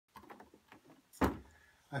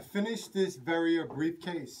I finished this Verrier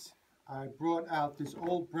briefcase. I brought out this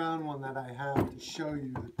old brown one that I have to show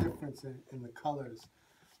you the difference in the colors.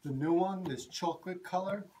 The new one, this chocolate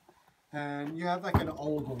color, and you have like an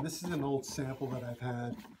old one. This is an old sample that I've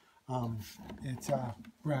had. It's a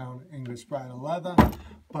brown English bridle leather,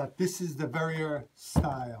 but this is the Verrier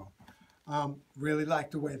style. Really like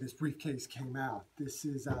the way this briefcase came out. This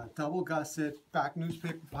is a double gusset, back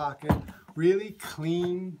newspaper pocket, really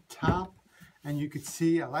clean top. And you can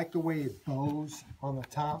see, I like the way it bows on the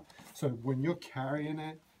top. So when you're carrying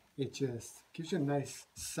it, it just gives you a nice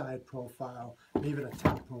side profile, and even a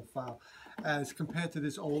top profile. As compared to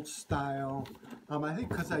this old style, I think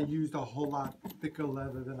because I used a whole lot thicker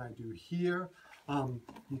leather than I do here,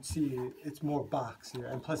 you'd see it's more box here.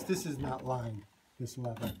 And plus this is not lined, this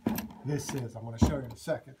leather. This is, I'm going to show you in a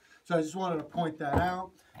second. So I just wanted to point that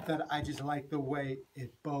out, that I just like the way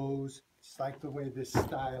it bows. Just like the way this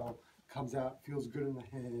style comes out, feels good in the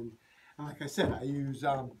hand. And like I said, I use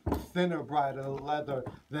thinner bridle leather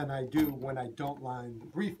than I do when I don't line the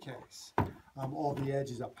briefcase. All the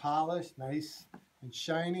edges are polished, nice and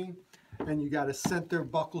shiny. And you got a center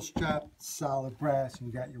buckle strap, solid brass, and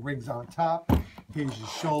you got your rings on top. Here's your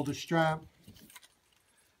shoulder strap.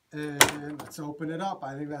 And let's open it up.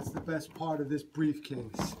 I think that's the best part of this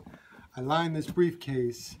briefcase. I lined this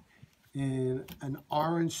briefcase in an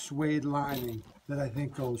orange suede lining that I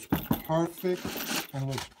think goes perfect and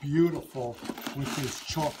looks beautiful with this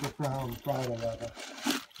chocolate brown bridle leather.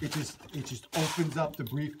 It just opens up the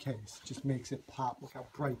briefcase, just makes it pop. Look how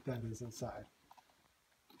bright that is inside.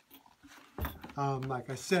 Like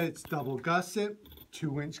I said, it's double gusset,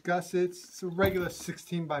 2-inch gussets. It's a regular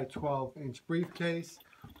 16 by 12 inch briefcase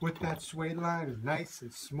with that suede line. Nice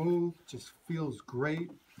and smooth, just feels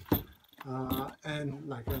great. And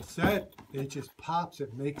like I said, it just pops.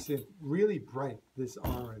 It makes it really bright, this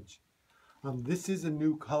orange. This is a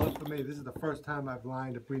new color for me. This is the first time I've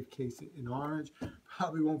lined a briefcase in orange.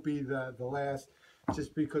 Probably won't be the last,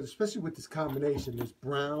 just because, especially with this combination, this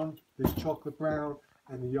brown, this chocolate brown,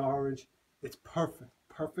 and the orange, it's perfect.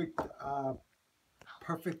 Perfect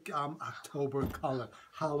October color,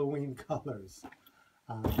 Halloween colors.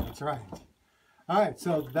 That's right. All right,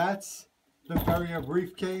 so that's the Verrier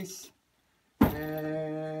briefcase.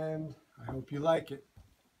 And I hope you like it.